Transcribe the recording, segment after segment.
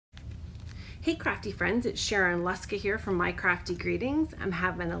Hey crafty friends, it's Sharon Luska here from My Crafty Greetings. I'm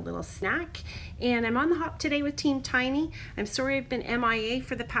having a little snack and I'm on the hop today with Team Tiny. I'm sorry I've been MIA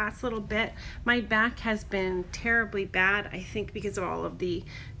for the past little bit. My back has been terribly bad, I think because of all of the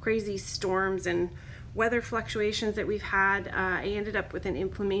crazy storms and weather fluctuations that we've had. I ended up with an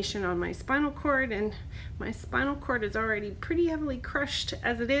inflammation on my spinal cord, and my spinal cord is already pretty heavily crushed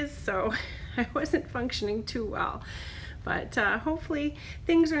as it is, so I wasn't functioning too well. But hopefully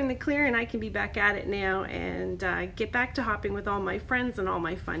things are in the clear and I can be back at it now and get back to hopping with all my friends and all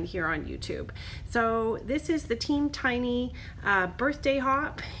my fun here on YouTube. So this is the Team Tiny birthday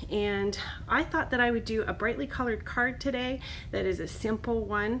hop, and I thought that I would do a brightly colored card today that is a simple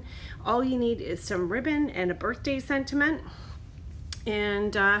one. All you need is some ribbon and a birthday sentiment,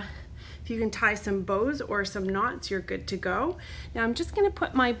 and if you can tie some bows or some knots, you're good to go. Now I'm just going to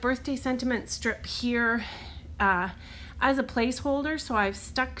put my birthday sentiment strip here as a placeholder, so I've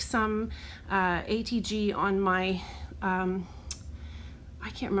stuck some ATG on my, I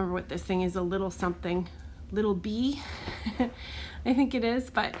can't remember what this thing is, a little something, little B, I think it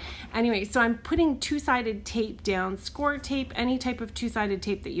is, but anyway, so I'm putting two-sided tape down, score tape, any type of two-sided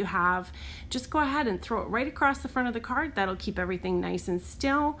tape that you have. Just go ahead and throw it right across the front of the card. That'll keep everything nice and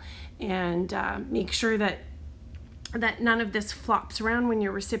still, and make sure that none of this flops around when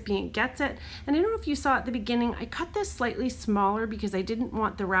your recipient gets it. And I don't know if you saw at the beginning, I cut this slightly smaller because I didn't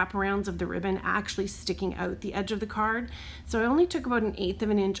want the wraparounds of the ribbon actually sticking out the edge of the card. So I only took about 1/8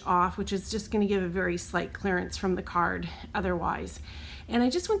 of an inch off, which is just going to give a very slight clearance from the card otherwise. And I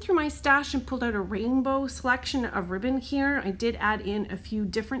just went through my stash and pulled out a rainbow selection of ribbon here. I did add in a few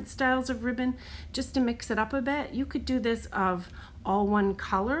different styles of ribbon just to mix it up a bit. You could do this of all one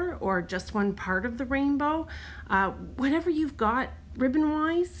color or just one part of the rainbow. Whatever you've got ribbon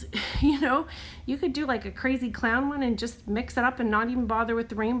wise, you know, you could do like a crazy clown one and just mix it up and not even bother with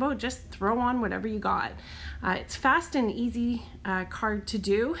the rainbow. Just throw on whatever you got. It's fast and easy card to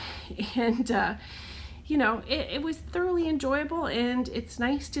do, and you know, it was thoroughly enjoyable, and it's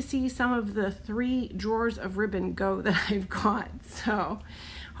nice to see some of the 3 drawers of ribbon go that I've got. So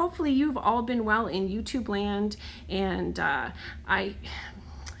hopefully you've all been well in YouTube land, and I'll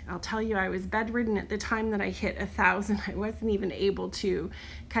tell you, I was bedridden at the time that I hit 1,000. I wasn't even able to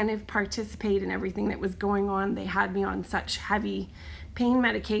kind of participate in everything that was going on. They had me on such heavy pain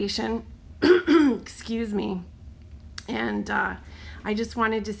medication, excuse me, and I just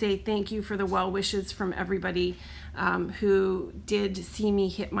wanted to say thank you for the well wishes from everybody who did see me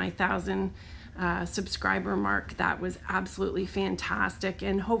hit my 1,000 subscriber mark. That was absolutely fantastic,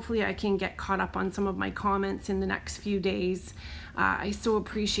 and hopefully I can get caught up on some of my comments in the next few days. I so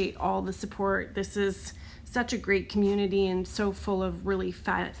appreciate all the support. This is such a great community and so full of really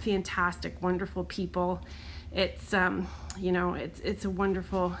fantastic, wonderful people. It's you know, it's a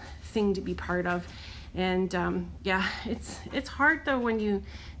wonderful thing to be part of. And yeah, it's hard though when you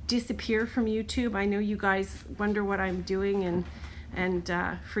disappear from YouTube. I know you guys wonder what I'm doing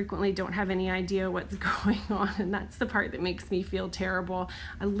and frequently don't have any idea what's going on, and that's the part that makes me feel terrible.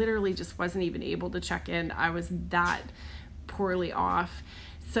 I literally just wasn't even able to check in. I was that poorly off.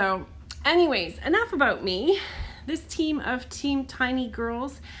 So anyways, enough about me. This team of Team Tiny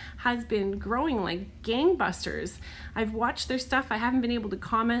girls has been growing like gangbusters. I've watched their stuff. I haven't been able to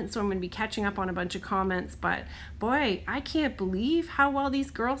comment, so I'm going to be catching up on a bunch of comments, but boy, I can't believe how well these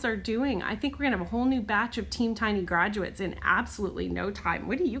girls are doing. I think we're going to have a whole new batch of Team Tiny graduates in absolutely no time.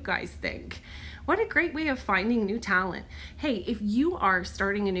 What do you guys think? What a great way of finding new talent. Hey, if you are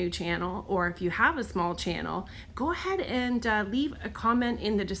starting a new channel, or if you have a small channel, go ahead and leave a comment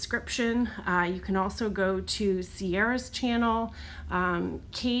in the description. You can also go to Sierra's channel,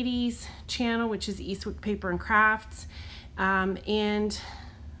 Katie's channel, which is Eastwick Paper and Crafts, and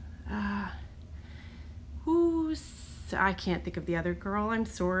I can't think of the other girl, I'm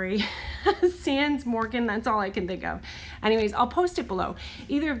sorry. Sans Morgan, that's all I can think of. Anyways, I'll post it below.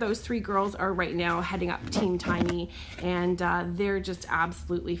 Either of those 3 girls are right now heading up Team Tiny, and they're just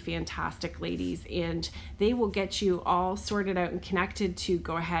absolutely fantastic ladies, and they will get you all sorted out and connected to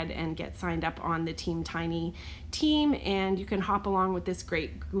go ahead and get signed up on the Team Tiny team, and you can hop along with this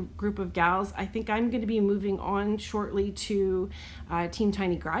great group of gals. I think I'm going to be moving on shortly to Team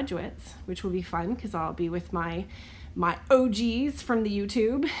Tiny graduates, which will be fun because I'll be with my OGs from the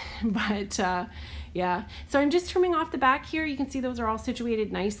YouTube. But yeah, so I'm just trimming off the back here. You can see those are all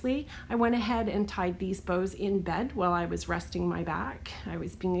situated nicely. I went ahead and tied these bows in bed while I was resting my back. I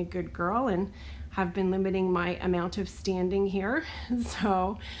was being a good girl and have been limiting my amount of standing here.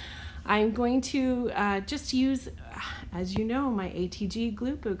 So I'm going to just use, as you know, my ATG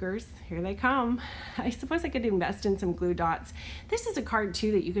glue boogers. Here they come. I suppose I could invest in some glue dots. This is a card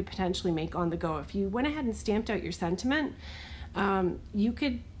too that you could potentially make on the go. If you went ahead and stamped out your sentiment, you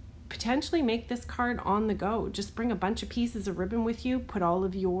could potentially make this card on the go. Just bring a bunch of pieces of ribbon with you, put all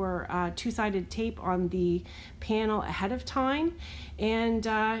of your two-sided tape on the panel ahead of time, and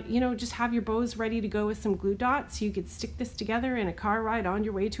you know, just have your bows ready to go with some glue dots so you could stick this together in a car ride on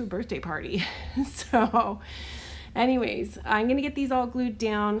your way to a birthday party. So anyways, I'm gonna get these all glued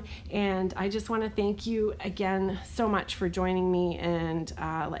down, and I just want to thank you again so much for joining me, and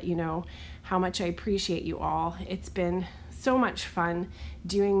let you know how much I appreciate you all. It's been so much fun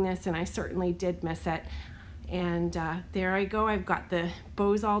doing this, and I certainly did miss it. And there I go. I've got the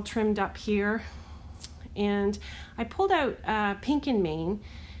bows all trimmed up here, and I pulled out Pink and Main.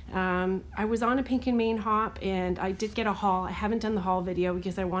 I was on a Pink and Main hop, and I did get a haul. I haven't done the haul video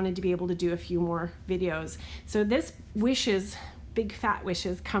because I wanted to be able to do a few more videos. So this Wishes, Big Fat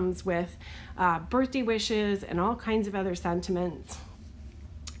Wishes, comes with birthday wishes and all kinds of other sentiments.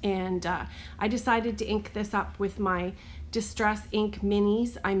 And I decided to ink this up with my Distress Ink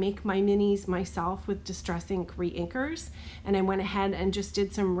minis. I make my minis myself with Distress Ink re-inkers, and I went ahead and just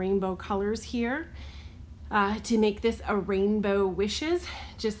did some rainbow colors here to make this a Rainbow Wishes,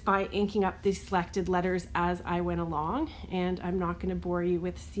 just by inking up the selected letters as I went along. And I'm not going to bore you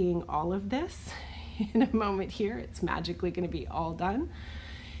with seeing all of this in a moment here. It's magically going to be all done.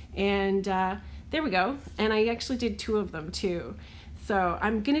 And there we go. And I actually did 2 of them too. So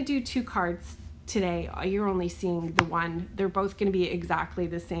I'm going to do 2 cards today. You're only seeing the one. They're both going to be exactly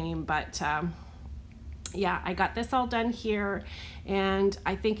the same, but yeah, I got this all done here, and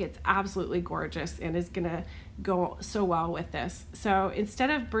I think it's absolutely gorgeous and is going to go so well with this. So instead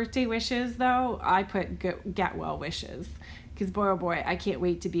of birthday wishes though, I put get well wishes, because boy oh boy, I can't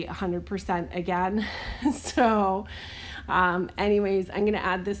wait to be 100% again. So anyways, I'm going to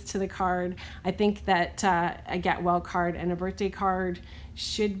add this to the card. I think that a get well card and a birthday card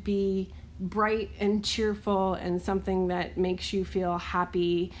should be bright and cheerful, and something that makes you feel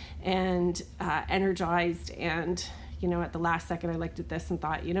happy and energized. And you know, at the last second I looked at this and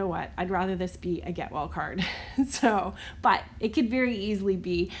thought, you know what, I'd rather this be a get well card. So, but it could very easily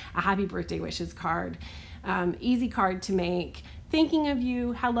be a happy birthday wishes card. Easy card to make, thinking of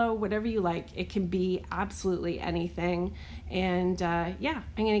you, hello, whatever you like. It can be absolutely anything. And yeah,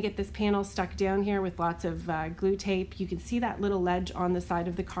 I'm gonna get this panel stuck down here with lots of glue tape. You can see that little ledge on the side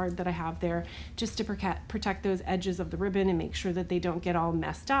of the card that I have there, just to protect those edges of the ribbon and make sure that they don't get all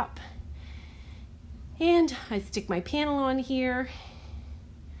messed up. And I stick my panel on here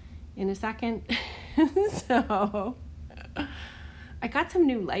in a second. So I got some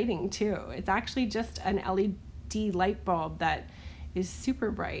new lighting too. It's actually just an LED light bulb that is super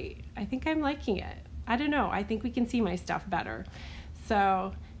bright. I think I'm liking it. I don't know, I think we can see my stuff better.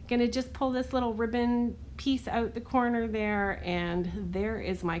 So gonna just pull this little ribbon piece out the corner there, and there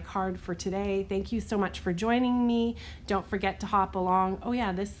is my card for today. Thank you so much for joining me. Don't forget to hop along. Oh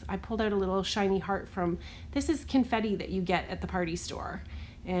yeah, this, I pulled out a little shiny heart from, this is confetti that you get at the party store,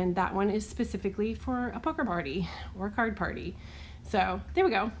 and that one is specifically for a poker party or a card party. So there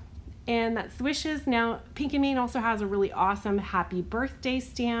we go. And that's the wishes. Now, Pink and Main also has a really awesome happy birthday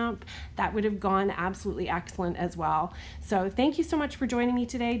stamp that would have gone absolutely excellent as well. So thank you so much for joining me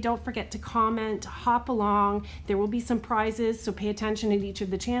today. Don't forget to comment, hop along. There will be some prizes, so pay attention at each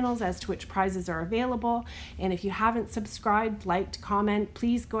of the channels as to which prizes are available. And if you haven't subscribed, liked, comment,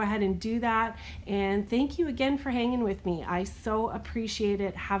 please go ahead and do that. And thank you again for hanging with me. I so appreciate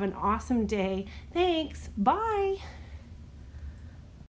it. Have an awesome day. Thanks. Bye.